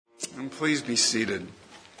Please be seated.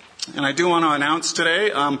 And I do want to announce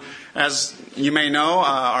today, as you may know,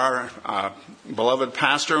 our beloved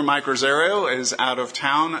pastor, Mike Rosario, is out of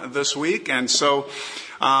town this week. And so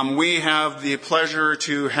we have the pleasure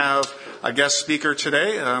to have a guest speaker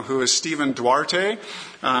today, who is Stephen Duarte.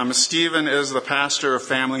 Stephen is the pastor of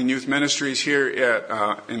Family and Youth Ministries here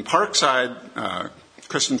in Parkside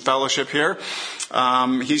Christian Fellowship here.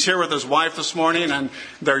 He's here with his wife this morning and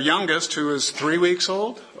their youngest, who is 3 weeks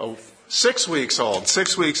old. 6 weeks old.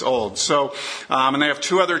 6 weeks old. So, and they have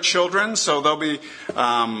two other children. So he'll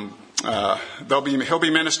be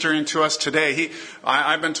ministering to us today.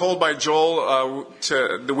 I've been told by Joel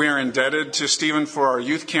that we are indebted to Stephen for our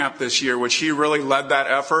youth camp this year, which he really led that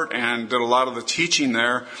effort and did a lot of the teaching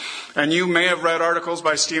there. And you may have read articles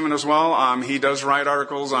by Stephen as well. He does write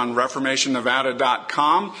articles on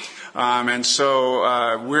ReformationNevada.com. And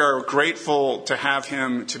so we are grateful to have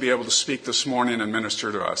him to be able to speak this morning and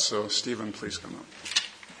minister to us. So, Stephen, please come up.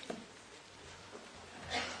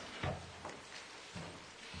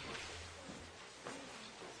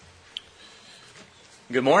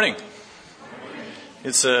 Good morning.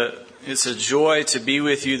 It's a joy to be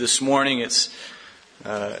with you this morning. It's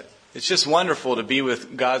just wonderful to be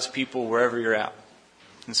with God's people wherever you're at.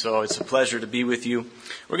 And so it's a pleasure to be with you.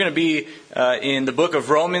 We're going to be in the book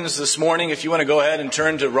of Romans this morning. If you want to go ahead and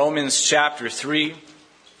turn to Romans chapter 3.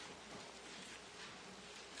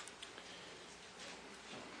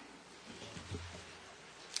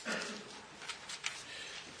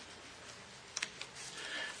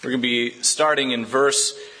 We're going to be starting in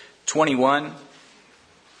verse 21.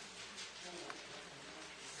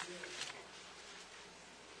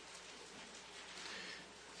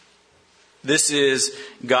 This is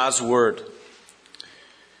God's word.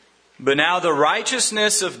 But now the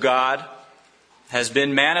righteousness of God has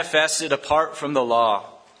been manifested apart from the law,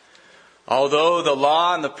 although the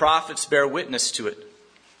law and the prophets bear witness to it.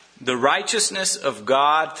 The righteousness of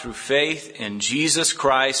God through faith in Jesus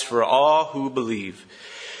Christ for all who believe.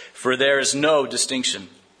 For there is no distinction.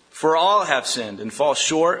 For all have sinned and fall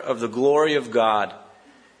short of the glory of God,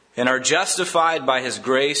 and are justified by His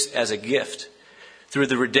grace as a gift, through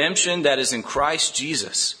the redemption that is in Christ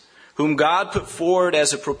Jesus, whom God put forward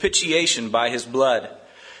as a propitiation by His blood,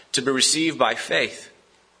 to be received by faith.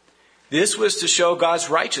 This was to show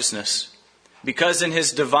God's righteousness, because in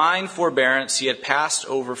His divine forbearance He had passed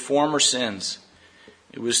over former sins.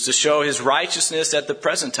 It was to show His righteousness at the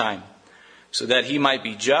present time, so that He might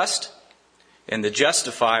be just and the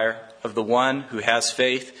justifier of the one who has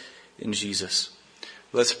faith in Jesus.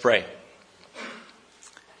 Let's pray.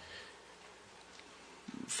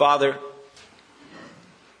 Father,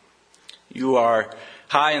 You are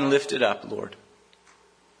high and lifted up, Lord.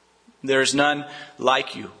 There is none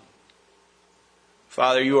like You.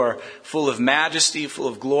 Father, You are full of majesty, full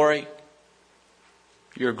of glory.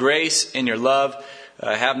 Your grace and Your love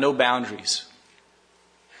have no boundaries.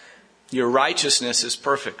 Your righteousness is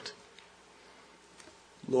perfect.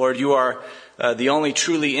 Lord, You are the only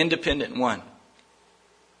truly independent one.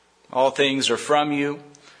 All things are from You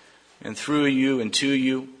and through You and to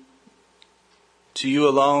You. To You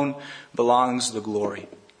alone belongs the glory.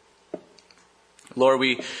 Lord,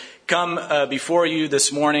 we come before You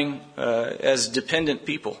this morning as dependent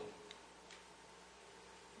people.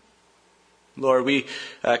 Lord, we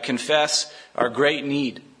confess our great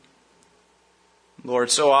need.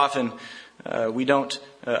 Lord, so often we don't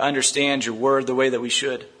understand Your word the way that we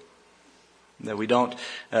should. That we don't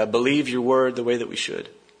believe Your word the way that we should.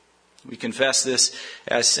 We confess this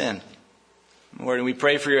as sin. Lord, and we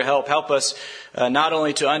pray for Your help. Help us not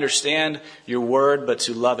only to understand Your word, but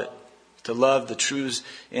to love it. To love the truths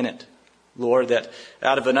in it. Lord, that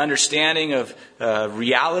out of an understanding of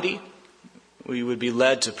reality, we would be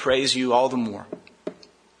led to praise You all the more.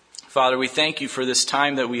 Father, we thank You for this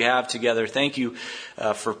time that we have together. Thank You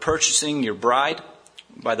for purchasing Your bride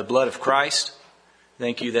by the blood of Christ.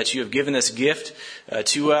 Thank You that You have given this gift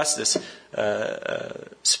to us, this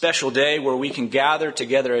special day where we can gather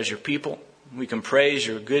together as Your people. We can praise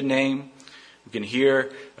Your good name. We can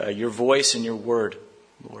hear Your voice and Your word,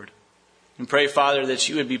 Lord. And pray, Father, that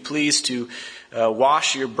You would be pleased to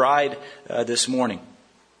wash Your bride this morning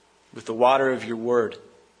with the water of Your word.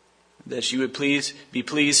 That You would be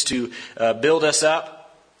pleased to build us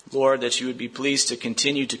up, Lord, that You would be pleased to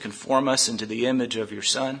continue to conform us into the image of Your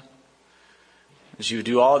Son. As You would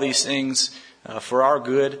do all these things for our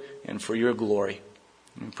good and for Your glory.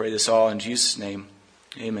 And we pray this all in Jesus' name.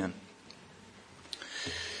 Amen.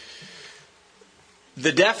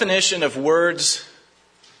 The definition of words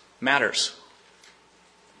matters.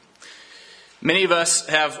 Many of us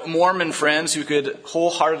have Mormon friends who could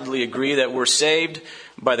wholeheartedly agree that we're saved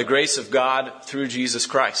by the grace of God through Jesus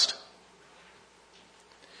Christ.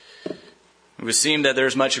 It would seem that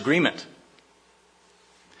there's much agreement.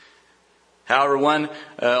 However, one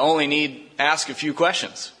only need ask a few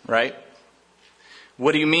questions, right?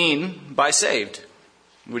 What do you mean by saved?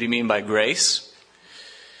 What do you mean by grace?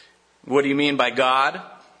 What do you mean by God?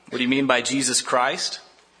 What do you mean by Jesus Christ?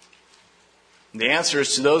 The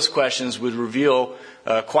answers to those questions would reveal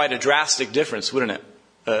quite a drastic difference, wouldn't it?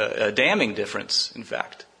 A damning difference, in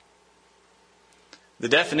fact. The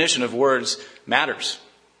definition of words matters.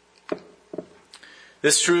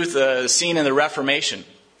 This truth is seen in the Reformation.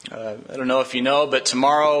 I don't know if you know, but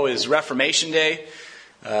tomorrow is Reformation Day.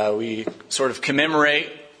 We sort of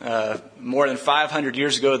commemorate more than 500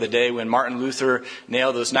 years ago the day when Martin Luther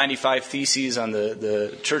nailed those 95 Theses on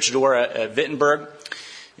the church door at Wittenberg.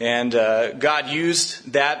 And God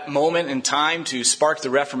used that moment in time to spark the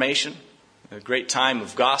Reformation, a great time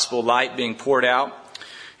of gospel light being poured out.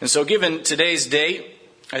 And so given today's date,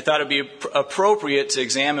 I thought it would be appropriate to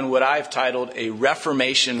examine what I've titled a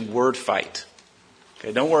Reformation word fight.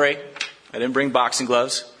 Okay, don't worry, I didn't bring boxing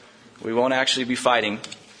gloves. We won't actually be fighting.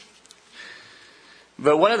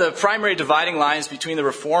 But one of the primary dividing lines between the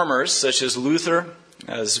Reformers, such as Luther,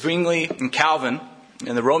 Zwingli, and Calvin,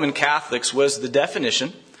 and the Roman Catholics was the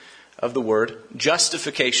definition of the word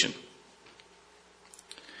justification.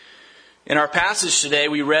 In our passage today,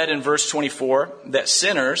 we read in verse 24 that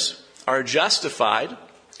sinners are justified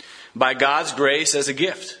by God's grace as a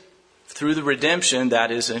gift through the redemption that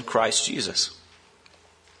is in Christ Jesus.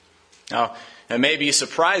 Now, it may be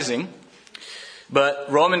surprising, but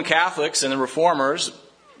Roman Catholics and the Reformers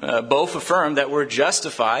both affirm that we're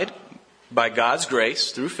justified by God's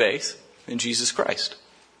grace through faith in Jesus Christ.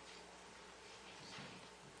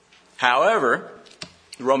 However,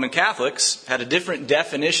 the Roman Catholics had a different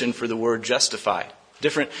definition for the word justified,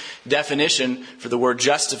 different definition for the word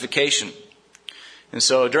justification. And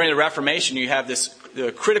so during the Reformation, you have this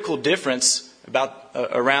critical difference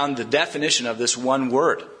around the definition of this one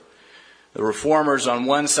word. The Reformers on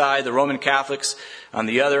one side, the Roman Catholics on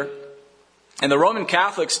the other. And the Roman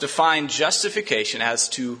Catholics define justification as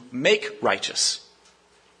to make righteous.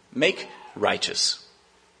 Make righteous.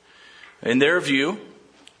 In their view,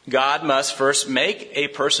 God must first make a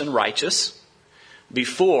person righteous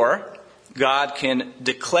before God can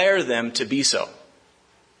declare them to be so.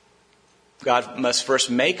 God must first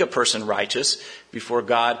make a person righteous before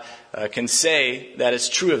God can say that it's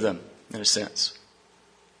true of them, in a sense.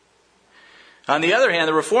 On the other hand,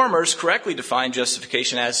 the Reformers correctly define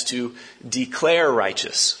justification as to declare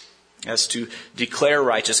righteous. As to declare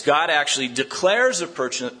righteous. God actually declares a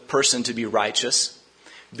person to be righteous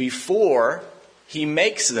before He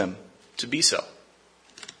makes them to be so.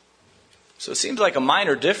 So it seems like a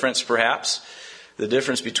minor difference, perhaps. The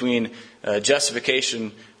difference between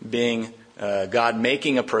justification being God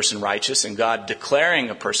making a person righteous and God declaring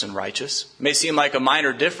a person righteous. It may seem like a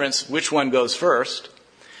minor difference which one goes first,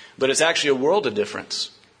 but it's actually a world of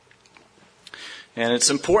difference. And it's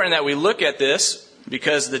important that we look at this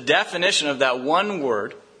because the definition of that one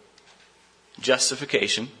word,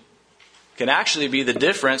 justification, can actually be the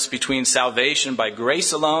difference between salvation by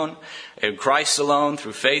grace alone, in Christ alone,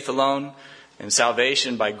 through faith alone, and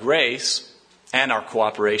salvation by grace and our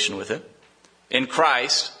cooperation with it, in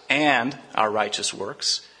Christ and our righteous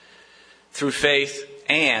works, through faith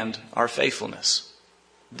and our faithfulness.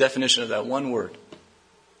 Definition of that one word.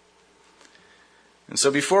 And so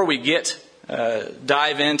before we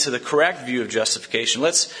dive into the correct view of justification,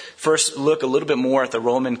 let's first look a little bit more at the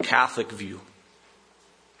Roman Catholic view.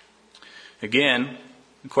 Again,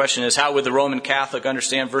 the question is, how would the Roman Catholic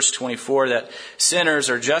understand verse 24 that sinners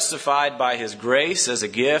are justified by His grace as a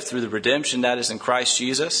gift through the redemption that is in Christ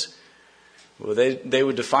Jesus? Well, they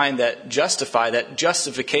would define that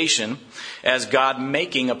justification as God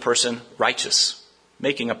making a person righteous.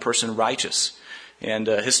 Making a person righteous. And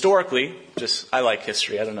historically, I like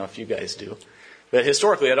history, I don't know if you guys do, but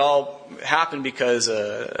historically it all happened because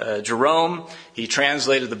Jerome, he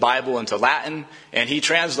translated the Bible into Latin, and he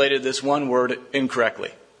translated this one word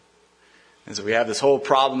incorrectly. And so we have this whole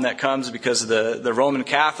problem that comes because the Roman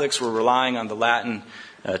Catholics were relying on the Latin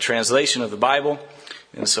translation of the Bible.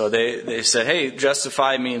 And so they said, hey,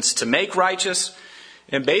 justify means to make righteous.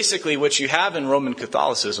 And basically what you have in Roman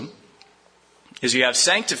Catholicism is you have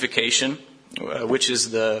sanctification, which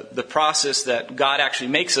is the process that God actually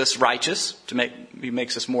makes us righteous, He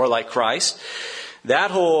makes us more like Christ.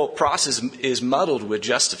 That whole process is muddled with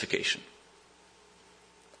justification.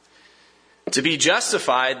 To be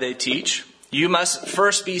justified, they teach, you must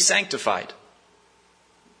first be sanctified.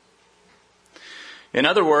 In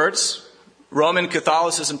other words, Roman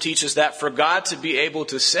Catholicism teaches that for God to be able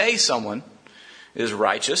to say someone is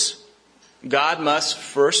righteous, God must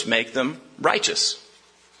first make them righteous.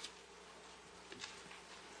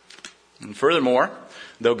 And furthermore,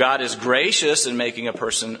 though God is gracious in making a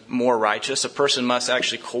person more righteous, a person must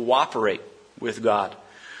actually cooperate with God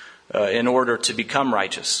in order to become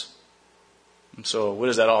righteous. And so what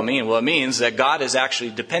does that all mean? Well, it means that God is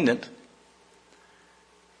actually dependent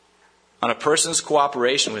on a person's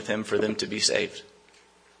cooperation with Him for them to be saved.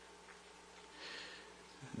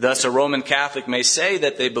 Thus, a Roman Catholic may say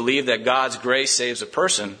that they believe that God's grace saves a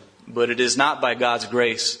person, but it is not by God's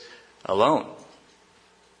grace alone.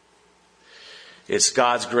 It's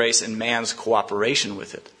God's grace and man's cooperation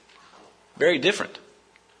with it. Very different.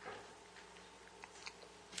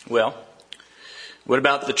 Well, what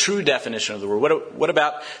about the true definition of the word? What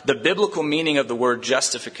about the biblical meaning of the word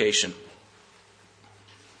justification?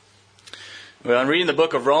 Well, in reading the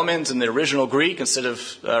book of Romans in the original Greek, instead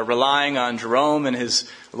of relying on Jerome and his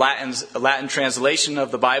Latin translation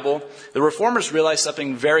of the Bible, the Reformers realized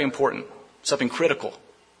something very important, something critical.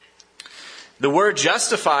 The word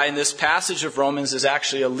justify in this passage of Romans is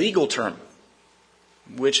actually a legal term,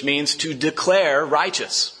 which means to declare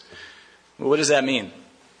righteous. Well, what does that mean?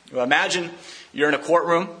 Well, imagine you're in a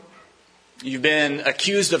courtroom. You've been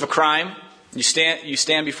accused of a crime. You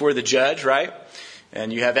stand before the judge, right?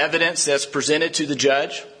 And you have evidence that's presented to the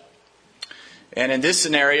judge. And in this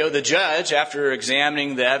scenario, the judge, after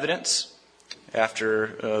examining the evidence,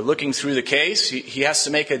 after looking through the case, he has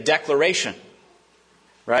to make a declaration.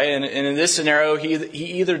 Right? And in this scenario,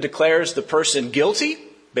 he either declares the person guilty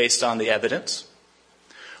based on the evidence,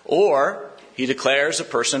 or he declares a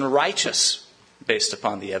person righteous based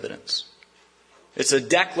upon the evidence. It's a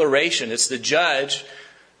declaration. It's the judge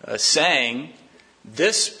saying,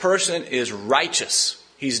 this person is righteous.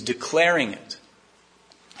 He's declaring it.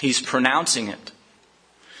 He's pronouncing it.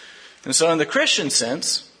 And so in the Christian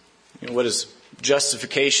sense, what does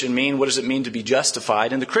justification mean? What does it mean to be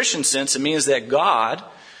justified? In the Christian sense, it means that God,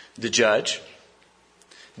 the judge,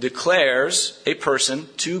 declares a person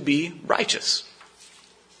to be righteous.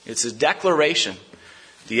 It's a declaration.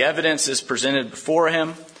 The evidence is presented before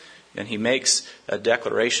him, and he makes a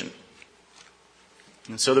declaration.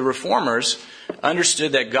 And so the Reformers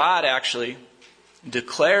understood that God actually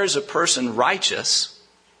declares a person righteous,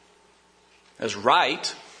 as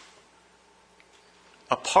right,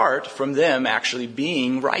 apart from them actually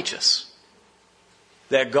being righteous.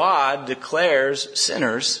 That God declares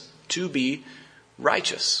sinners to be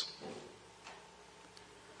righteous.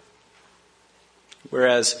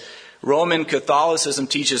 Whereas Roman Catholicism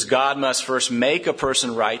teaches God must first make a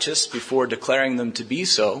person righteous before declaring them to be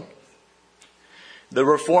so, the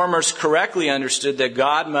Reformers correctly understood that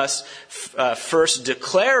God must first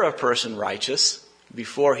declare a person righteous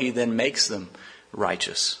before He then makes them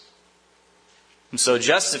righteous. And so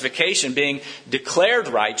justification, being declared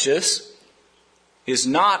righteous, is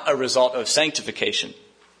not a result of sanctification,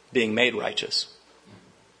 being made righteous.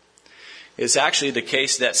 It's actually the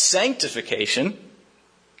case that sanctification,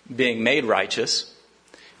 being made righteous,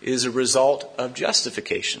 is a result of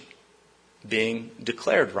justification, being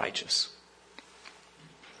declared righteous.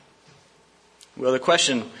 Well, the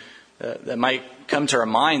question that might come to our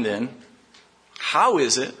mind then, how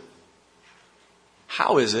is it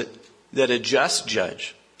that a just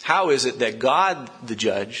judge, how is it that God, the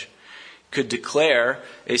judge, could declare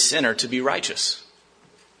a sinner to be righteous?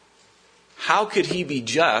 How could He be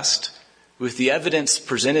just with the evidence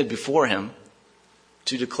presented before Him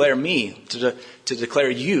to declare me, to declare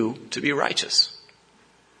you to be righteous?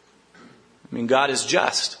 I mean, God is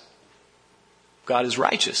just. God is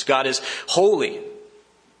righteous. God is holy.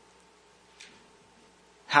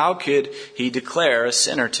 How could He declare a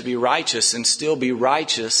sinner to be righteous and still be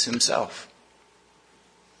righteous Himself?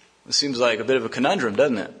 It seems like a bit of a conundrum,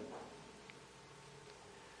 doesn't it?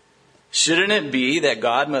 Shouldn't it be that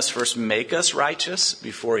God must first make us righteous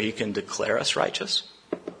before He can declare us righteous?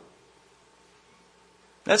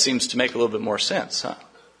 That seems to make a little bit more sense, huh?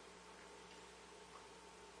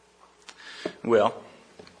 Well,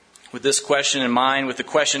 with this question in mind, with the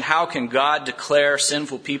question, how can God declare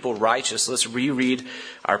sinful people righteous? Let's reread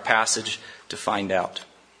our passage to find out.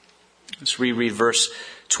 Let's reread verse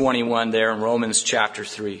 21 there in Romans chapter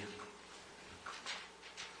 3.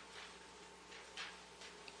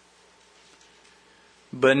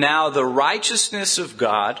 But now the righteousness of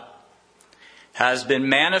God has been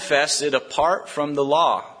manifested apart from the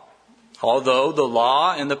law, although the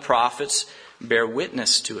law and the prophets bear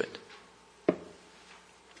witness to it.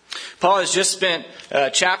 Paul has just spent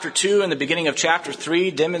chapter 2 and the beginning of chapter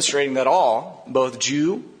 3 demonstrating that all, both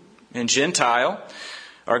Jew and Gentile,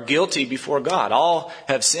 are guilty before God. All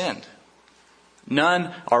have sinned.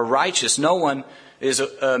 None are righteous. No one is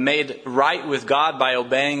made right with God by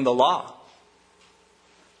obeying the law,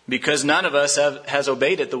 because none of us has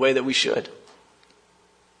obeyed it the way that we should.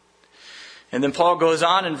 And then Paul goes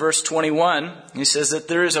on in verse 21. He says that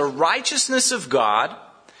there is a righteousness of God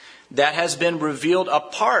that has been revealed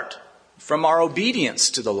apart from our obedience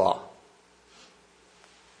to the law.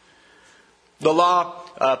 The law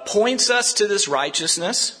points us to this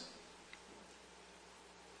righteousness,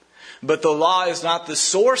 but the law is not the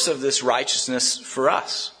source of this righteousness for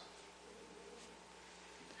us.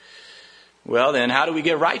 Well, then, how do we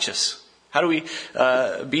get righteous? How do we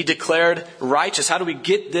be declared righteous? How do we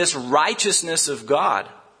get this righteousness of God?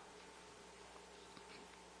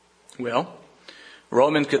 Well,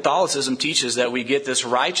 Roman Catholicism teaches that we get this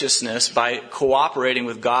righteousness by cooperating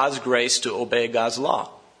with God's grace to obey God's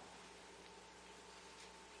law.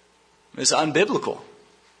 It's unbiblical.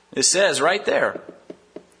 It says right there,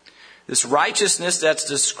 this righteousness that's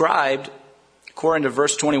described, according to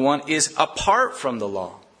verse 21, is apart from the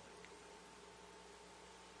law.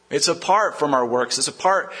 It's apart from our works. It's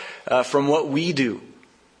apart from what we do.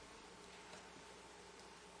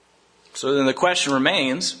 So then the question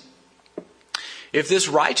remains, if this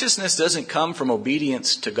righteousness doesn't come from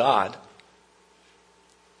obedience to God,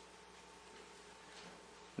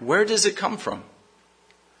 where does it come from?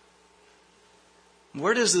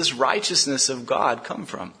 Where does this righteousness of God come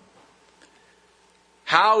from?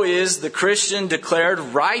 How is the Christian declared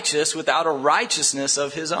righteous without a righteousness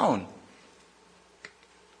of his own?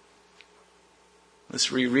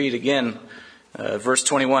 Let's reread again verse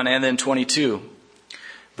 21 and then 22.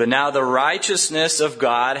 But now the righteousness of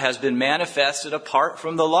God has been manifested apart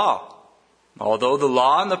from the law, although the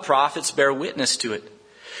law and the prophets bear witness to it.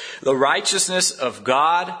 The righteousness of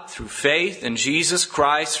God through faith in Jesus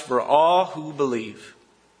Christ for all who believe.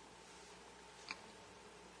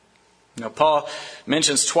 Now, Paul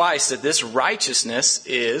mentions twice that this righteousness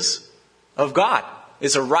is of God.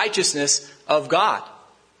 It's a righteousness of God.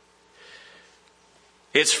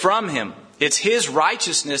 It's from Him. It's His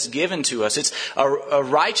righteousness given to us. It's a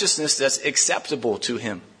righteousness that's acceptable to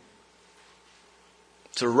Him.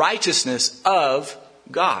 It's a righteousness of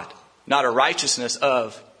God, not a righteousness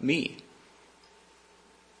of me.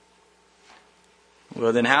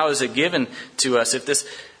 Well, then how is it given to us? If this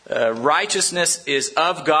righteousness is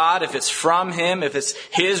of God, if it's from Him, if it's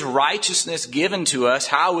His righteousness given to us,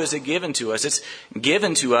 how is it given to us? It's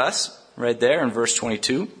given to us, right there in verse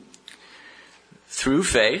 22, through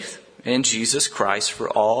faith in Jesus Christ for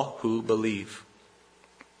all who believe.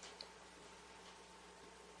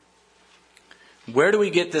 Where do we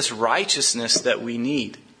get this righteousness that we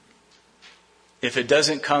need if it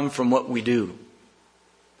doesn't come from what we do?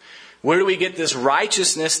 Where do we get this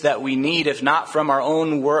righteousness that we need if not from our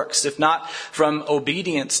own works, if not from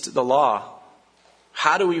obedience to the law?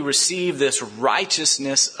 How do we receive this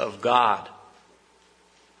righteousness of God?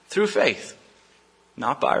 Through faith,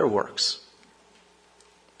 not by our works.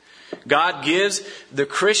 God gives the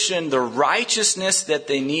Christian the righteousness that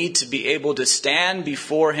they need to be able to stand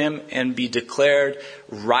before Him and be declared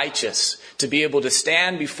righteous, to be able to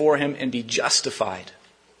stand before Him and be justified.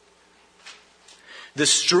 The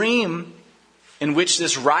stream in which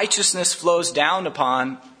this righteousness flows down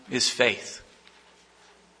upon is faith.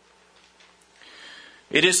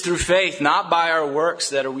 It is through faith, not by our works,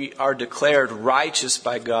 that we are declared righteous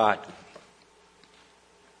by God.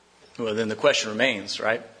 Well, then the question remains,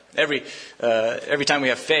 right? Every time we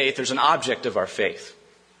have faith, there's an object of our faith.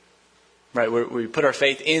 Right? We put our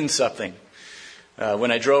faith in something.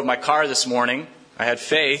 When I drove my car this morning, I had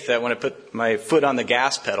faith that when I put my foot on the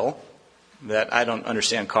gas pedal, that I don't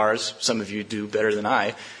understand cars, some of you do better than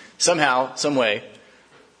I, somehow, some way,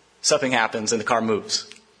 something happens and the car moves.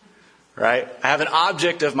 Right? I have an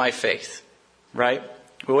object of my faith. Right?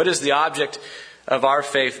 Well, what is the object of our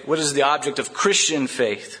faith? What is the object of Christian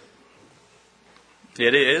faith?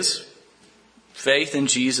 It is faith in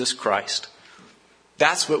Jesus Christ.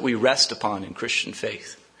 That's what we rest upon in Christian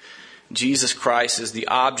faith. Jesus Christ is the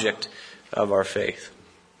object of our faith.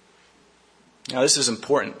 Now, this is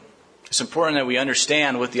important. It's important that we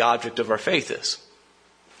understand what the object of our faith is.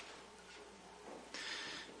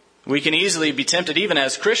 We can easily be tempted, even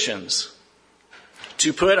as Christians,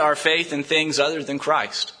 to put our faith in things other than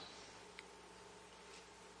Christ.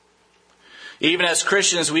 Even as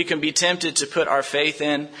Christians, we can be tempted to put our faith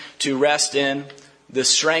in, to rest in the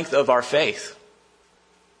strength of our faith.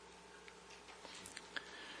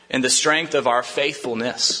 And the strength of our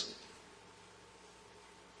faithfulness.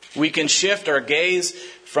 We can shift our gaze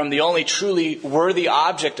from the only truly worthy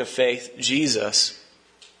object of faith, Jesus,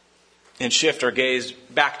 and shift our gaze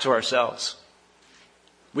back to ourselves.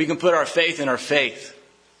 We can put our faith in our faith.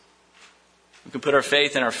 We can put our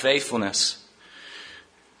faith in our faithfulness.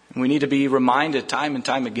 And we need to be reminded time and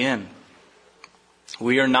time again.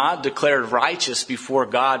 We are not declared righteous before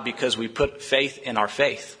God because we put faith in our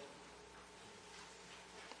faith.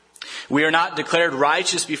 We are not declared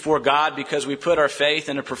righteous before God because we put our faith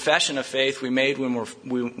in a profession of faith we made when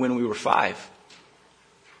we were 5.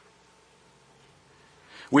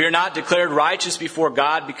 We are not declared righteous before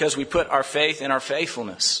God because we put our faith in our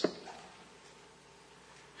faithfulness.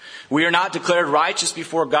 We are not declared righteous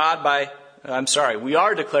before God we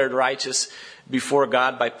are declared righteous before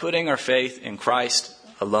God by putting our faith in Christ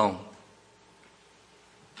alone.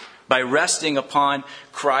 By resting upon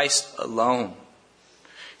Christ alone.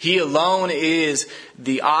 He alone is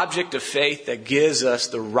the object of faith that gives us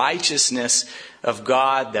the righteousness of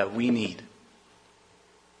God that we need.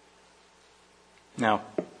 Now,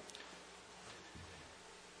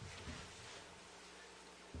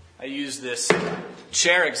 I use this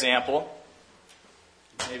chair example.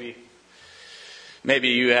 Maybe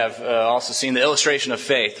you have also seen the illustration of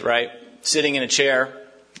faith, right? Sitting in a chair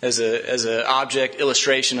as an object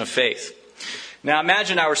illustration of faith. Now,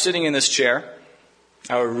 imagine I were sitting in this chair.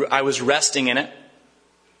 I was resting in it.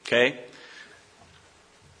 Okay?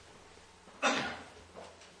 I'm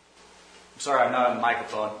sorry I'm not on the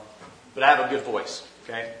microphone, but I have a good voice.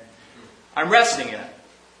 Okay? I'm resting in it.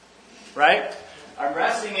 Right? I'm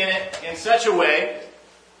resting in it in such a way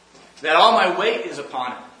that all my weight is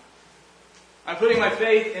upon it. I'm putting my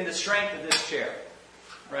faith in the strength of this chair.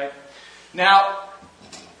 Right? Now,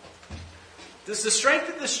 does the strength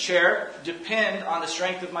of this chair depend on the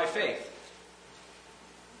strength of my faith?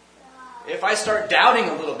 If I start doubting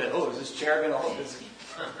a little bit, is this chair going to hold this?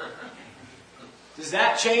 Does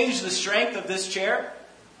that change the strength of this chair?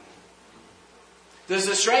 Does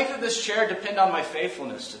the strength of this chair depend on my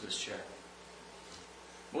faithfulness to this chair?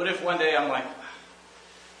 What if one day I'm like,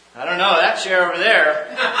 I don't know, that chair over there.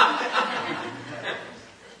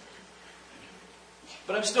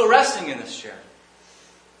 But I'm still resting in this chair.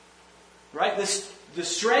 Right? The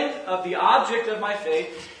strength of the object of my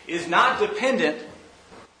faith is not dependent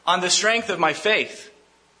on the strength of my faith,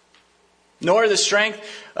 nor the strength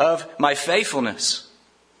of my faithfulness.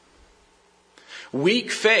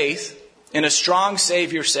 Weak faith in a strong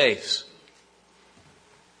Savior saves.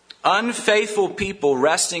 Unfaithful people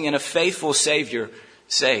resting in a faithful Savior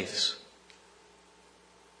saves.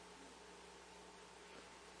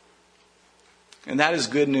 And that is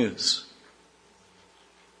good news.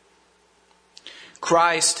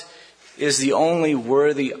 Christ is the only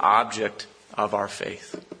worthy object of our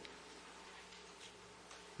faith.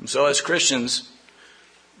 And so as Christians,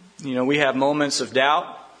 we have moments of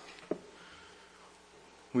doubt.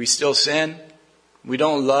 We still sin. We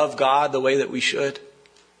don't love God the way that we should.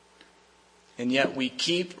 And yet we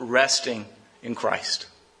keep resting in Christ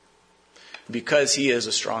because He is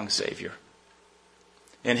a strong Savior.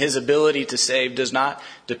 And His ability to save does not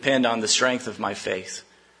depend on the strength of my faith,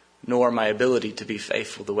 nor my ability to be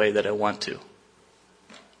faithful the way that I want to.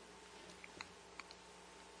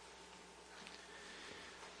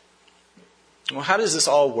 Well, how does this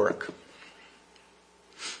all work?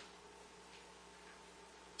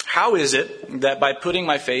 How is it that by putting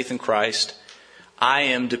my faith in Christ, I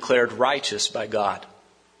am declared righteous by God?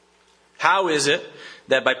 How is it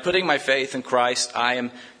that by putting my faith in Christ, I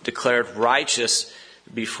am declared righteous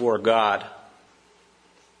before God?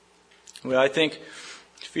 Well, I think,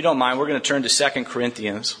 if you don't mind, we're going to turn to 2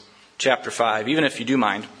 Corinthians chapter 5. Even if you do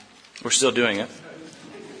mind, we're still doing it.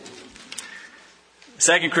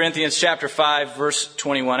 2 Corinthians chapter 5, verse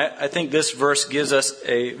 21. I think this verse gives us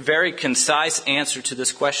a very concise answer to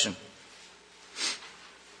this question.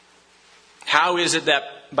 How is it that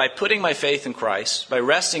by putting my faith in Christ, by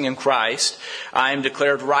resting in Christ, I am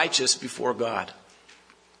declared righteous before God?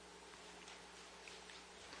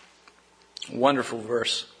 Wonderful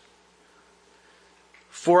verse.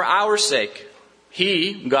 For our sake,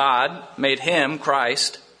 He, God, made Him,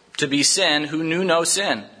 Christ, to be sin who knew no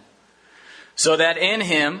sin, so that in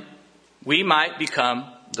Him we might become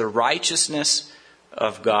the righteousness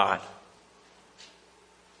of God.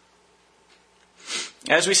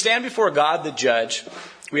 As we stand before God the judge,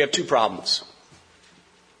 we have two problems.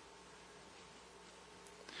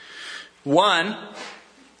 One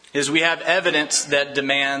is we have evidence that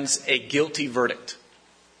demands a guilty verdict.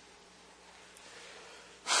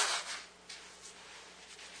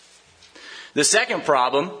 The second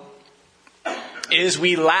problem is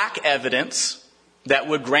we lack evidence that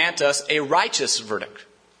would grant us a righteous verdict.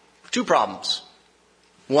 Two problems.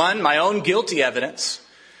 One, my own guilty evidence.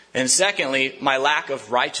 And secondly, my lack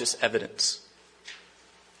of righteous evidence.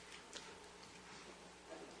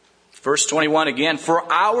 Verse 21 again,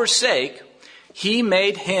 for our sake, he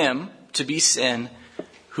made him to be sin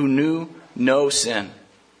who knew no sin.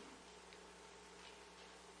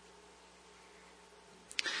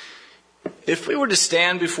 If we were to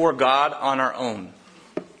stand before God on our own,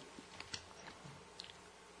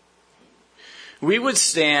 we would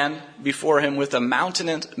stand before him with a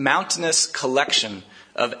mountainous collection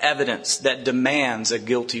of evidence that demands a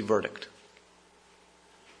guilty verdict.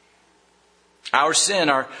 Our sin,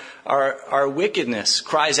 our wickedness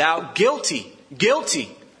cries out, guilty, guilty,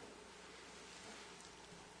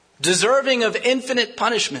 deserving of infinite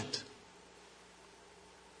punishment.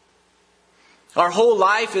 Our whole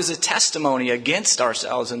life is a testimony against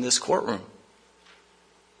ourselves in this courtroom.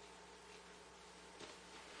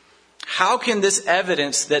 How can this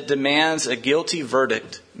evidence that demands a guilty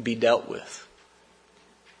verdict be dealt with?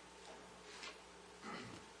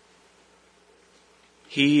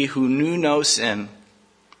 He who knew no sin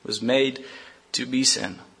was made to be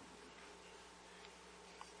sin.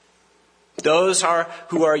 Those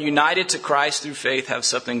who are united to Christ through faith have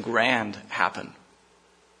something grand happen.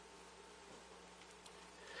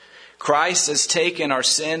 Christ has taken our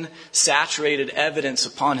sin-saturated evidence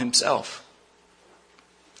upon himself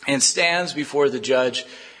and stands before the judge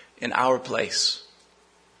in our place.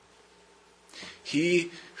 He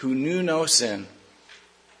who knew no sin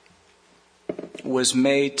was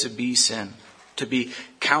made to be sin, to be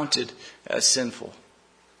counted as sinful.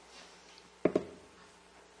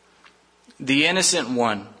 The innocent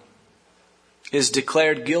one is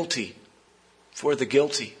declared guilty for the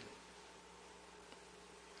guilty.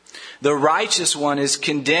 The righteous one is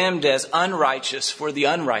condemned as unrighteous for the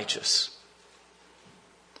unrighteous.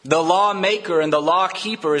 The lawmaker and the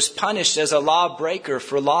lawkeeper is punished as a lawbreaker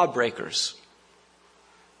for lawbreakers.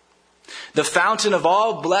 The fountain of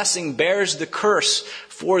all blessing bears the curse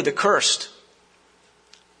for the cursed.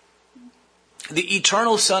 The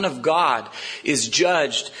eternal Son of God is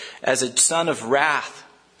judged as a son of wrath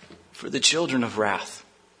for the children of wrath.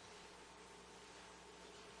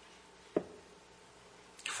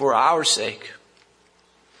 For our sake,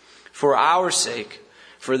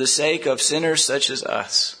 for the sake of sinners such as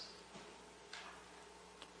us,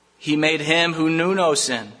 he made him who knew no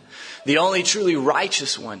sin, the only truly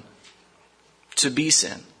righteous one, to be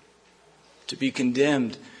sin, to be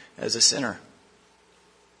condemned as a sinner.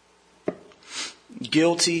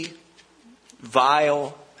 Guilty,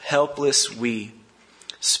 vile, helpless we,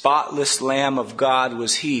 spotless Lamb of God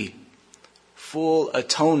was he, full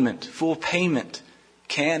atonement, full payment.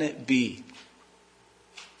 Can it be?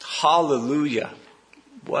 Hallelujah.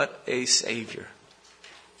 What a Savior.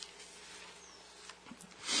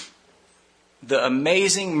 The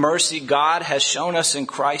amazing mercy God has shown us in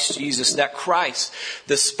Christ Jesus, that Christ,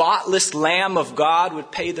 the spotless Lamb of God,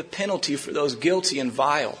 would pay the penalty for those guilty and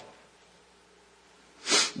vile.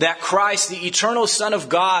 That Christ, the eternal Son of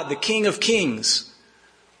God, the King of Kings,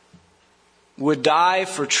 would die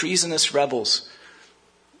for treasonous rebels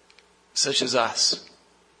such as us.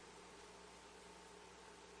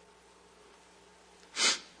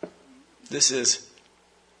 This is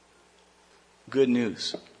good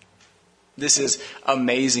news. This is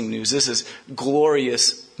amazing news. This is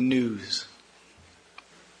glorious news.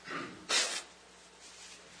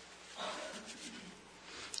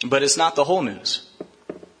 But it's not the whole news.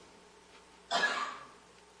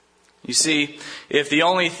 You see, if the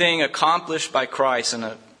only thing accomplished by Christ,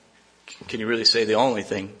 and can you really say the only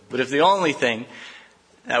thing? But if the only thing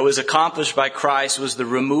that was accomplished by Christ was the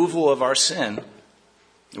removal of our sin,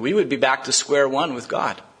 we would be back to square one with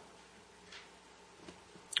God.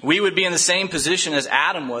 We would be in the same position as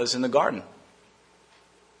Adam was in the garden.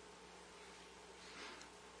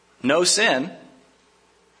 No sin,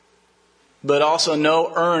 but also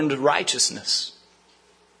no earned righteousness.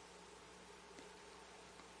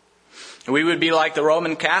 We would be like the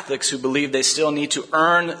Roman Catholics who believe they still need to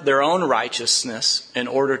earn their own righteousness in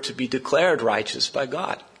order to be declared righteous by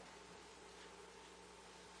God.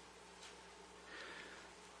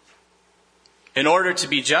 In order to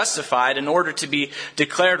be justified, in order to be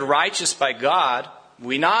declared righteous by God,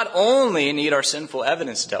 we not only need our sinful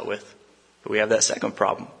evidence dealt with, but we have that second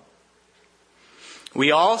problem.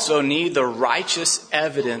 We also need the righteous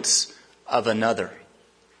evidence of another.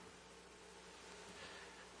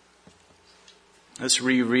 Let's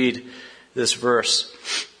reread this verse.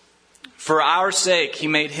 For our sake, he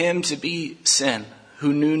made him to be sin,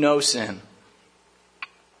 who knew no sin,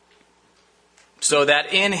 so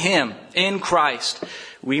that in him, in Christ,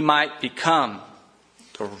 we might become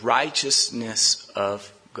the righteousness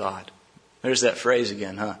of God. There's that phrase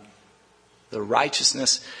again, huh? The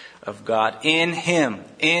righteousness of God. In Him,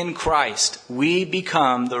 in Christ, we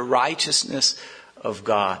become the righteousness of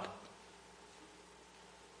God.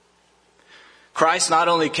 Christ not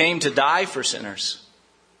only came to die for sinners,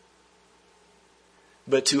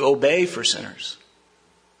 but to obey for sinners.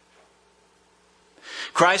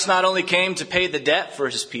 Christ not only came to pay the debt for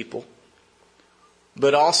His people,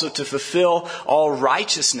 but also to fulfill all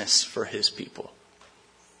righteousness for His people.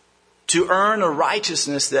 To earn a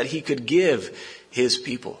righteousness that He could give His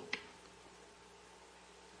people.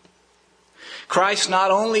 Christ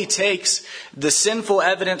not only takes the sinful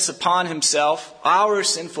evidence upon Himself, our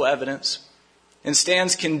sinful evidence, and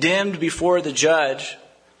stands condemned before the judge,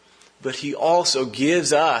 but He also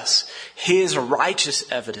gives us His righteous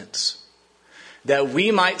evidence, that we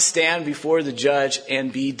might stand before the judge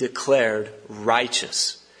and be declared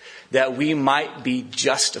righteous, that we might be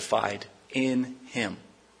justified in Him,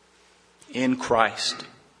 in Christ.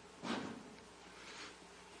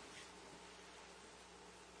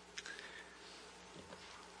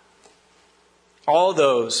 All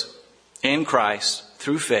those in Christ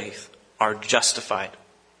through faith are justified,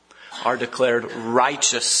 are declared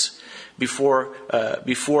righteous before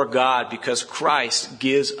God, because Christ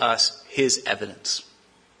gives us His evidence,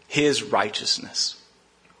 His righteousness.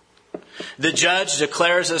 The judge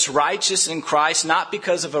declares us righteous in Christ not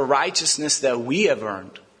because of a righteousness that we have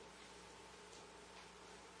earned.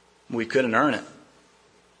 We couldn't earn it.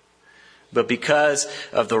 But because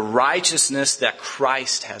of the righteousness that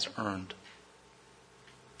Christ has earned.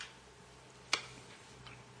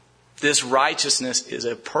 This righteousness is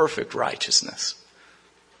a perfect righteousness.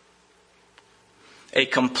 A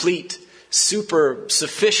complete, super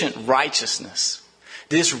sufficient righteousness.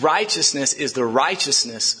 This righteousness is the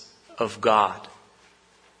righteousness of God.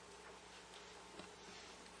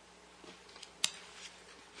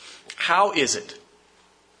 How is it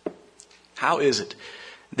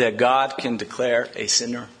that God can declare a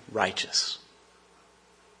sinner righteous?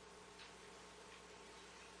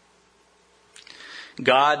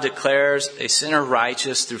 God declares a sinner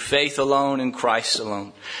righteous through faith alone in Christ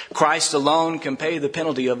alone. Christ alone can pay the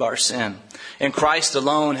penalty of our sin. And Christ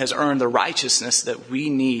alone has earned the righteousness that we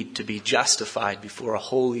need to be justified before a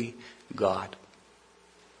holy God.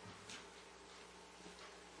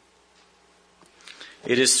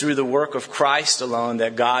 It is through the work of Christ alone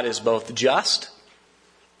that God is both just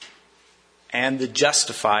and the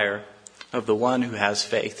justifier of the one who has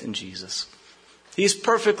faith in Jesus. He's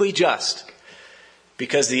perfectly just,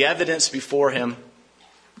 because the evidence before Him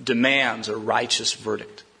demands a righteous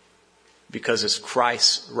verdict. Because it's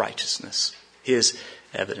Christ's righteousness, His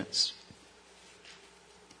evidence.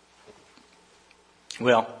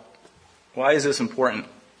 Well, why is this important?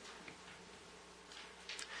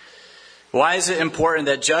 Why is it important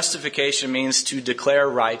that justification means to declare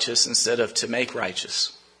righteous instead of to make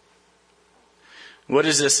righteous? What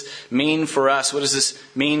does this mean for us? What does this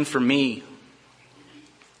mean for me?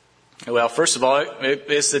 Well, first of all,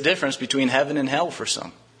 it's the difference between heaven and hell for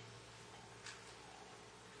some.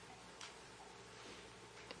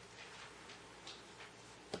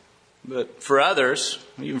 But for others,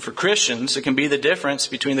 even for Christians, it can be the difference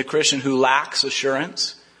between the Christian who lacks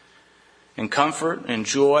assurance and comfort and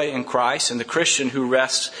joy in Christ and the Christian who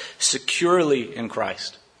rests securely in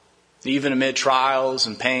Christ, even amid trials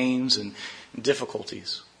and pains and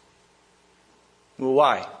difficulties. Well,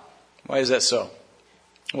 why? Why is that so?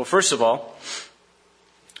 Well, first of all,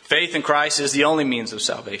 faith in Christ is the only means of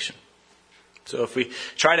salvation. So if we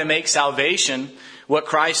try to make salvation what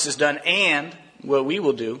Christ has done and what we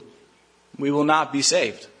will do, we will not be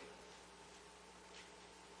saved.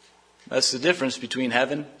 That's the difference between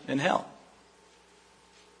heaven and hell.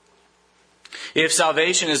 If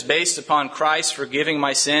salvation is based upon Christ forgiving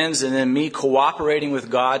my sins and then me cooperating with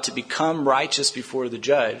God to become righteous before the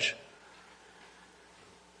judge,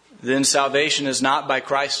 then salvation is not by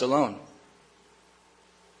Christ alone.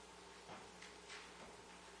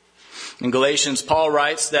 In Galatians, Paul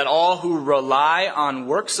writes that all who rely on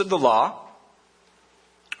works of the law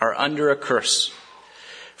are under a curse.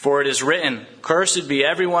 For it is written, "Cursed be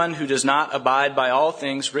everyone who does not abide by all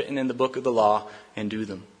things written in the book of the law and do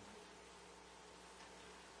them."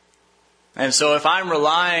 And so if I'm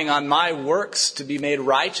relying on my works to be made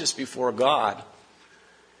righteous before God,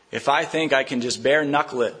 if I think I can just bare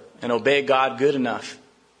knuckle it and obey God good enough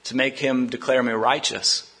to make Him declare me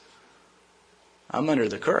righteous, I'm under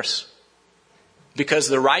the curse. Because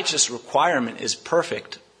the righteous requirement is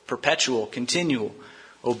perfect, perpetual, continual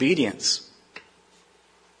obedience.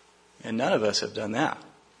 And none of us have done that.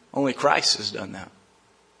 Only Christ has done that.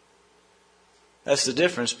 That's the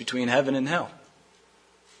difference between heaven and hell.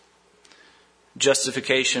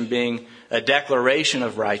 Justification being a declaration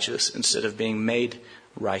of righteous instead of being made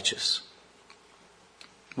righteous.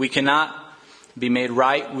 We cannot be made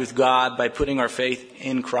right with God by putting our faith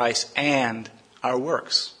in Christ and our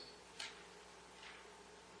works.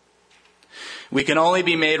 We can only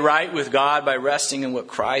be made right with God by resting in what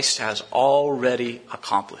Christ has already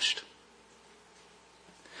accomplished.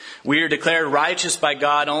 We are declared righteous by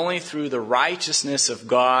God only through the righteousness of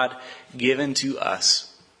God given to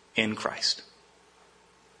us in Christ.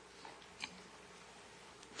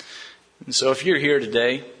 And so if you're here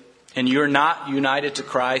today and you're not united to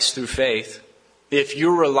Christ through faith, if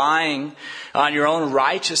you're relying on your own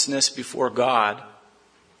righteousness before God,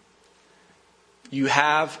 you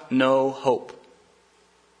have no hope.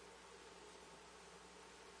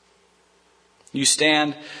 You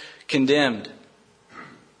stand condemned.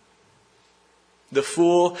 The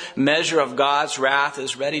full measure of God's wrath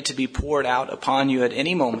is ready to be poured out upon you at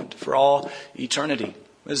any moment for all eternity.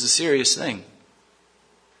 This is a serious thing.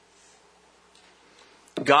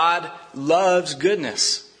 God loves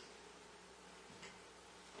goodness,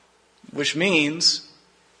 which means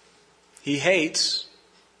He hates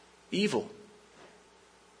evil.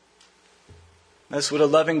 That's what a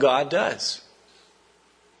loving God does.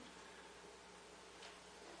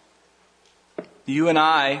 You and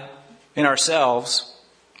I, in ourselves,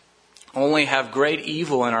 only have great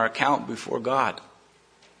evil in our account before God.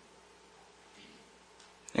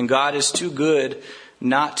 And God is too good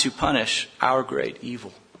not to punish our great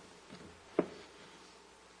evil.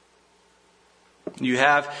 You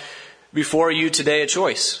have before you today a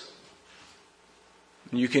choice.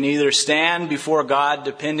 You can either stand before God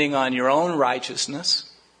depending on your own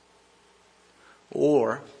righteousness,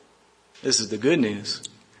 or, this is the good news,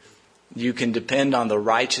 you can depend on the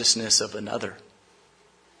righteousness of another.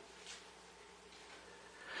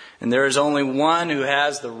 And there is only one who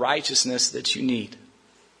has the righteousness that you need.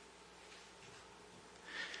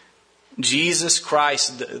 Jesus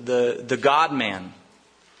Christ, the God-man.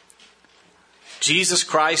 Jesus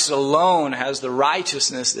Christ alone has the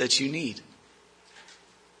righteousness that you need.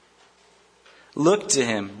 Look to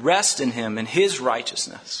Him, rest in Him and His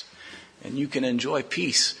righteousness, and you can enjoy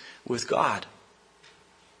peace with God.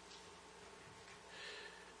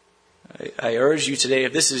 I urge you today,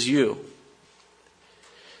 if this is you,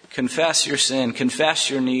 confess your sin, confess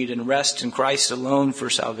your need, and rest in Christ alone for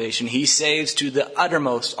salvation. He saves to the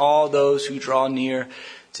uttermost all those who draw near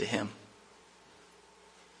to Him.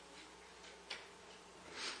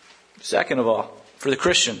 Second of all, for the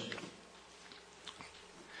Christian,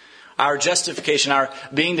 our justification, our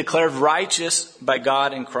being declared righteous by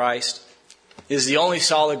God in Christ, is the only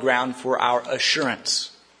solid ground for our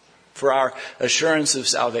assurance of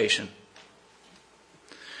salvation.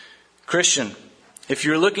 Christian, if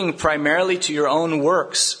you're looking primarily to your own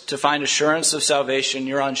works to find assurance of salvation,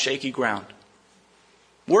 you're on shaky ground.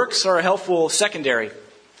 Works are a helpful secondary,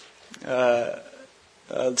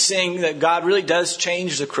 seeing that God really does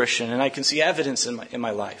change the Christian, and I can see evidence in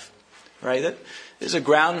my life, right? That is a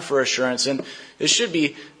ground for assurance, and it should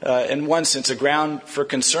be, in one sense, a ground for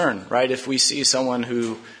concern, right? If we see someone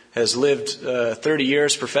who has lived 30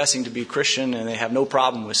 years professing to be Christian and they have no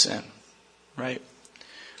problem with sin, right?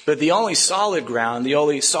 But the only solid ground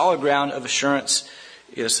of assurance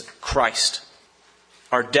is Christ.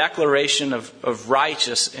 Our declaration of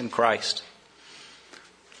righteous in Christ.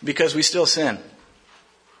 Because we still sin.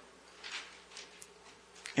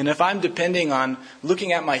 And if I'm depending on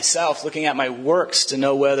looking at myself, looking at my works to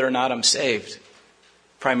know whether or not I'm saved,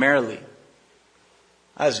 primarily,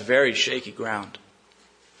 that's very shaky ground.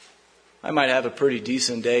 I might have a pretty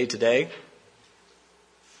decent day today.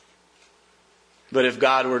 But if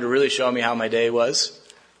God were to really show me how my day was,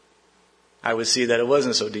 I would see that it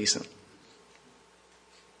wasn't so decent.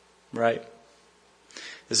 Right?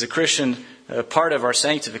 As a Christian, part of our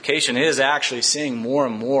sanctification is actually seeing more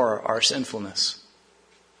and more our sinfulness.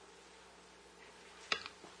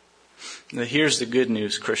 Now, here's the good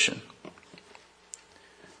news, Christian.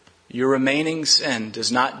 Your remaining sin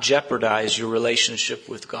does not jeopardize your relationship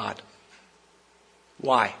with God.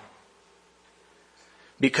 Why?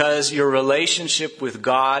 Because your relationship with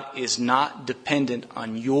God is not dependent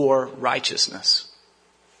on your righteousness.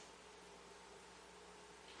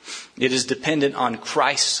 It is dependent on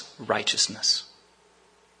Christ's righteousness.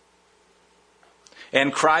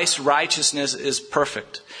 And Christ's righteousness is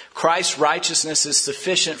perfect. Christ's righteousness is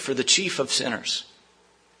sufficient for the chief of sinners.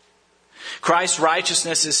 Christ's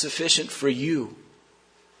righteousness is sufficient for you.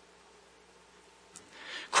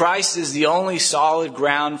 Christ is the only solid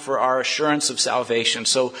ground for our assurance of salvation.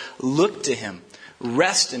 So look to Him,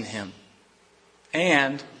 rest in Him,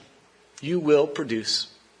 and you will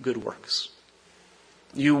produce good works.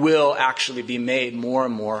 you will actually be made more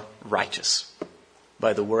and more righteous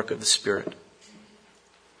by the work of the Spirit.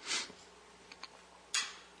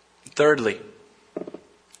 Thirdly,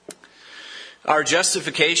 our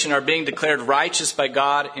justification, our being declared righteous by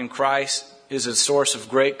God in Christ, is a source of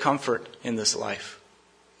great comfort in this life.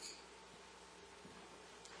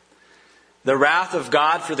 The wrath of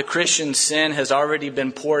God for the Christian's sin has already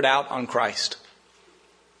been poured out on Christ.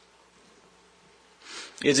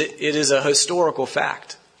 It is a historical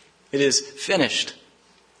fact. It is finished.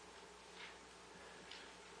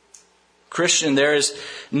 Christian, there is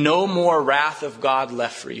no more wrath of God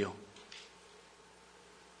left for you.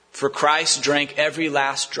 For Christ drank every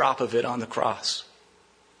last drop of it on the cross.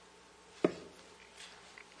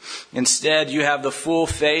 Instead, you have the full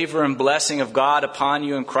favor and blessing of God upon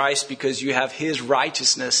you in Christ because you have His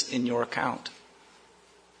righteousness in your account.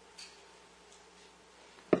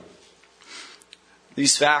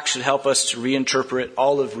 These facts should help us to reinterpret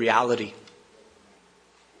all of reality.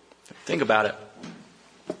 Think about it.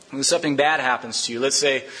 When something bad happens to you, let's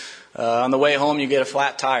say on the way home you get a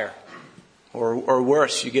flat tire. Or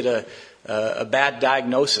worse, you get a bad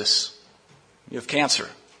diagnosis. You have cancer.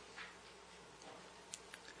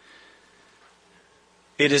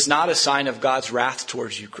 It is not a sign of God's wrath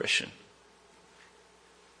towards you, Christian.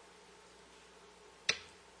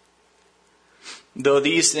 Though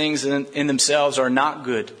these things in themselves are not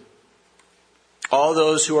good, all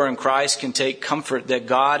those who are in Christ can take comfort that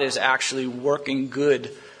God is actually working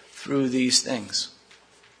good through these things.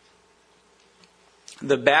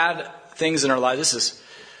 The bad things in our lives, this is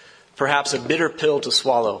perhaps a bitter pill to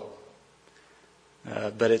swallow,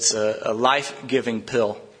 but it's a life-giving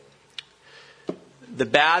pill. The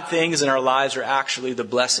bad things in our lives are actually the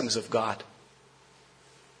blessings of God.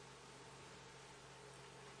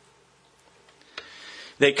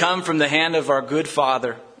 They come from the hand of our good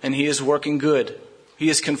Father, and He is working good. He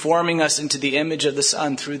is conforming us into the image of the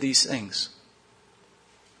Son through these things.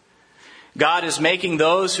 God is making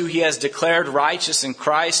those who He has declared righteous in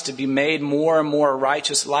Christ to be made more and more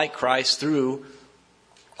righteous like Christ through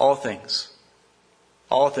all things.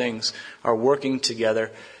 All things are working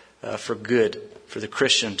together for good, for the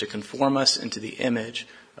Christian to conform us into the image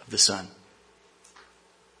of the Son.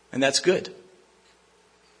 And that's good.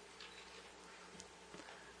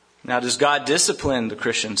 Now, does God discipline the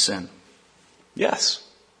Christian's sin? Yes.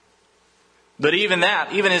 But even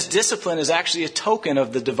His discipline is actually a token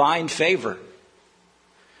of the divine favor.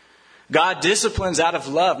 God disciplines out of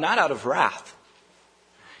love, not out of wrath.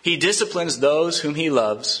 He disciplines those whom He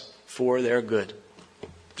loves for their good,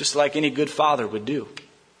 just like any good father would do.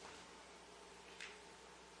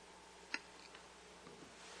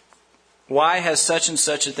 Why has such and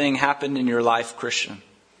such a thing happened in your life, Christian?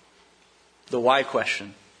 The why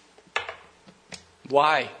question.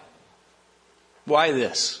 Why? Why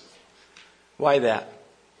this? Why that?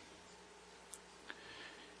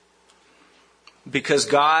 Because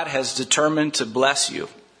God has determined to bless you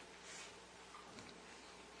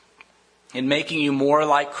in making you more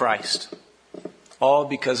like Christ, all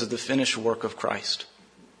because of the finished work of Christ.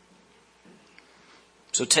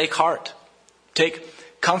 So take heart.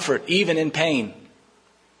 Take comfort, even in pain.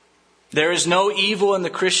 There is no evil in the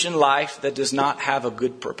Christian life that does not have a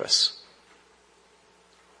good purpose.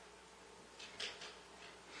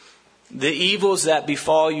 The evils that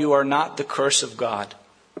befall you are not the curse of God,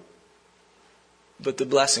 but the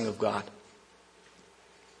blessing of God.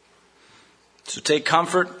 So take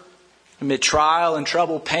comfort amid trial and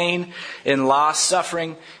trouble, pain and loss,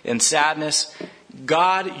 suffering and sadness.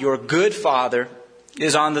 God, your good Father,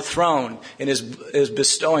 is on the throne and is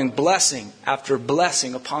bestowing blessing after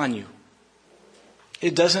blessing upon you.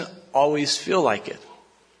 It doesn't always feel like it.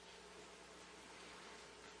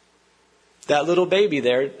 That little baby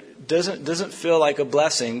there doesn't feel like a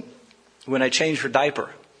blessing when I change her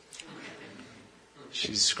diaper.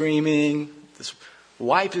 She's screaming, "This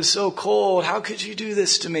wipe is so cold. How could you do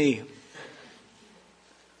this to me?"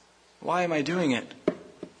 Why am I doing it?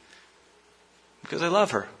 Because I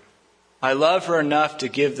love her. I love her enough to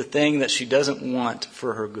give the thing that she doesn't want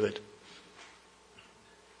for her good.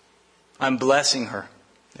 I'm blessing her,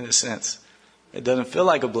 in a sense. It doesn't feel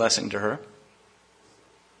like a blessing to her.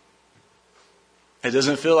 It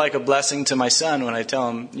doesn't feel like a blessing to my son when I tell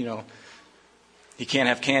him, he can't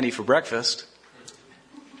have candy for breakfast.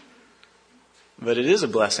 But it is a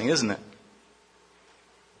blessing, isn't it?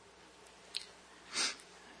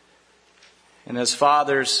 And as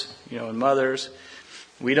fathers, and mothers,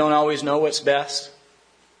 we don't always know what's best.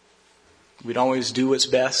 We don't always do what's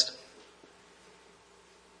best.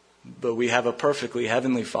 But we have a perfectly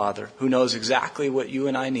heavenly Father who knows exactly what you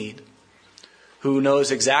and I need, who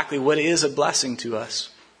knows exactly what is a blessing to us.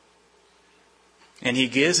 And he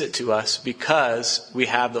gives it to us because we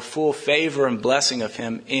have the full favor and blessing of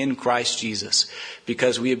him in Christ Jesus,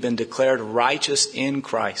 because we have been declared righteous in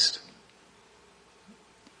Christ.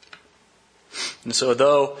 And so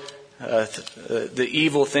though the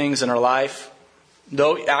evil things in our life,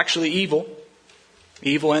 though actually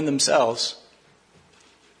evil in themselves,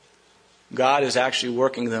 God is actually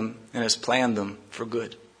working them and has planned them for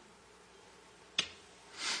good.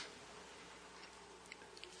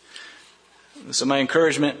 So my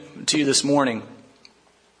encouragement to you this morning,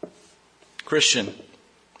 Christian,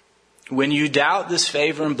 when you doubt this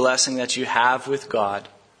favor and blessing that you have with God,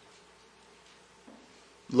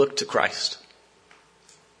 look to Christ.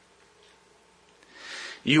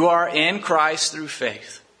 You are in Christ through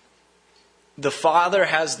faith. The Father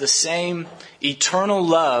has the same eternal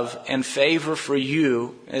love and favor for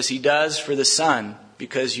you as he does for the Son,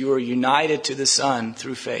 because you are united to the Son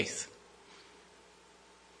through faith.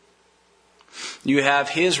 You have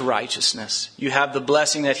his righteousness. You have the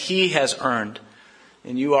blessing that he has earned.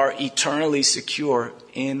 And you are eternally secure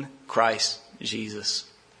in Christ Jesus.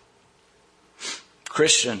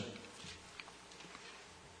 Christian,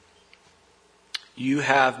 you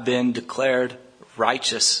have been declared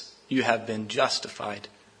righteous. You have been justified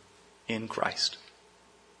in Christ.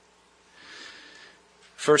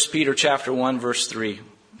 1 Peter chapter 1 verse 3.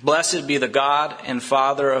 Blessed be the God and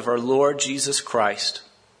Father of our Lord Jesus Christ.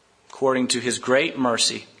 According to his great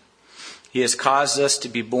mercy, he has caused us to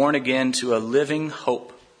be born again to a living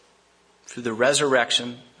hope through the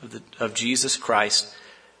resurrection of Jesus Christ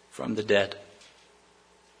from the dead.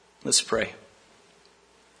 Let's pray.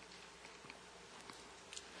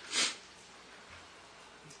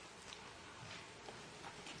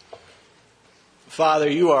 Father,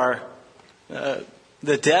 you are,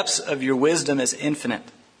 the depths of your wisdom is infinite.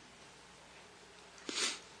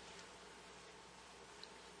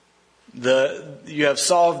 You have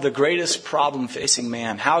solved the greatest problem facing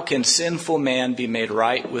man. How can sinful man be made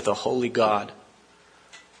right with a holy God?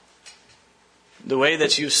 The way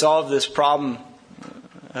that you've solved this problem,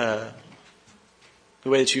 the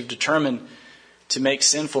way that you've determined to make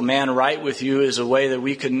sinful man right with you, is a way that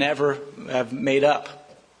we could never have made up.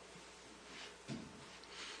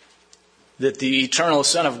 That the eternal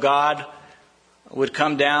Son of God would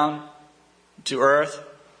come down to earth,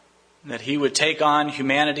 that he would take on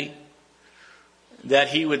humanity, that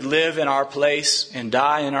he would live in our place and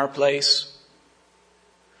die in our place,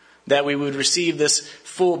 that we would receive this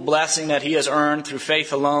full blessing that he has earned through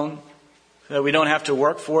faith alone, that we don't have to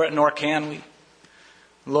work for it, nor can we.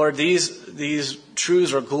 Lord, these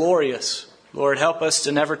truths are glorious. Lord, help us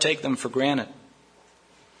to never take them for granted.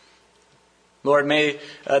 Lord, may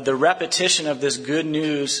the repetition of this good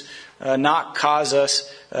news not cause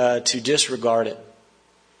us to disregard it,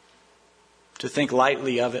 to think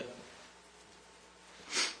lightly of it.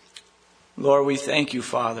 Lord, we thank you,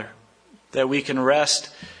 Father, that we can rest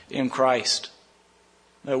in Christ,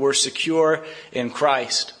 that we're secure in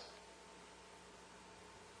Christ,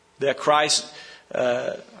 that Christ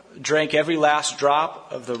drank every last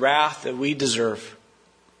drop of the wrath that we deserve,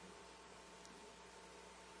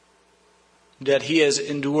 that he has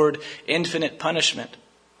endured infinite punishment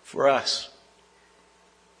for us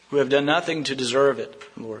who have done nothing to deserve it,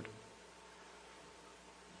 Lord,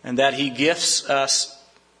 and that he gifts us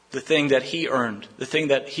the thing that he earned, the thing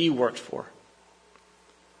that he worked for,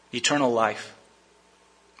 eternal life.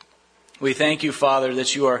 We thank you, Father,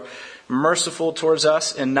 that you are merciful towards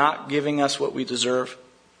us in not giving us what we deserve,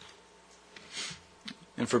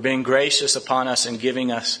 and for being gracious upon us and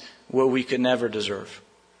giving us what we could never deserve.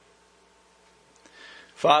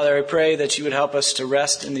 Father, I pray that you would help us to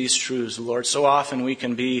rest in these truths, Lord. So often we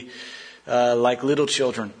can be like little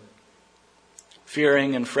children,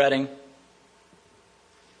 fearing and fretting,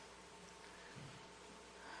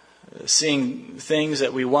 seeing things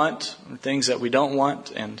that we want and things that we don't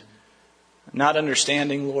want, and not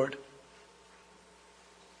understanding, Lord.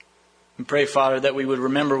 And pray, Father, that we would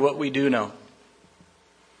remember what we do know.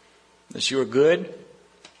 That you are good,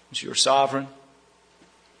 that you are sovereign,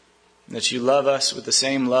 and that you love us with the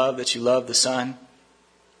same love that you love the Son.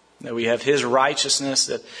 That we have his righteousness,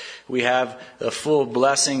 that we have the full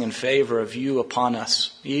blessing and favor of you upon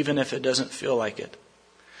us, even if it doesn't feel like it.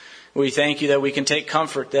 We thank you that we can take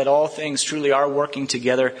comfort that all things truly are working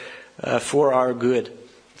together for our good,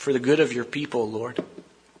 for the good of your people, Lord.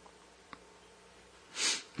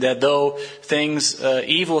 That though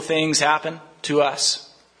evil things happen to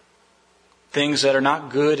us, things that are not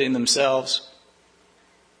good in themselves,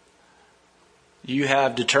 you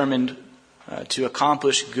have determined to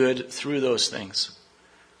accomplish good through those things.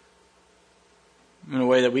 in a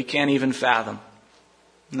way that we can't even fathom.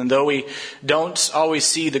 And though we don't always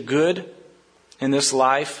see the good in this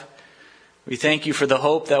life, we thank you for the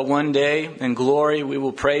hope that one day in glory we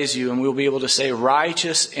will praise you and we'll be able to say,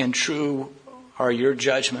 righteous and true are your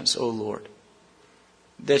judgments, O Lord.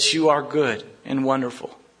 That you are good and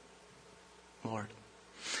wonderful, Lord.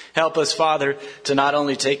 Help us, Father, to not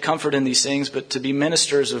only take comfort in these things, but to be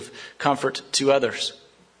ministers of comfort to others.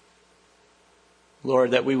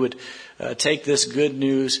 Lord, that we would take this good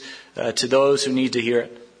news to those who need to hear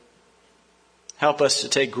it. Help us to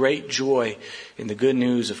take great joy in the good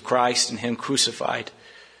news of Christ and Him crucified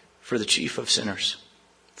for the chief of sinners,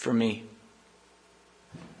 for me.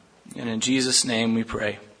 And in Jesus' name we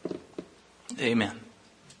pray. Amen.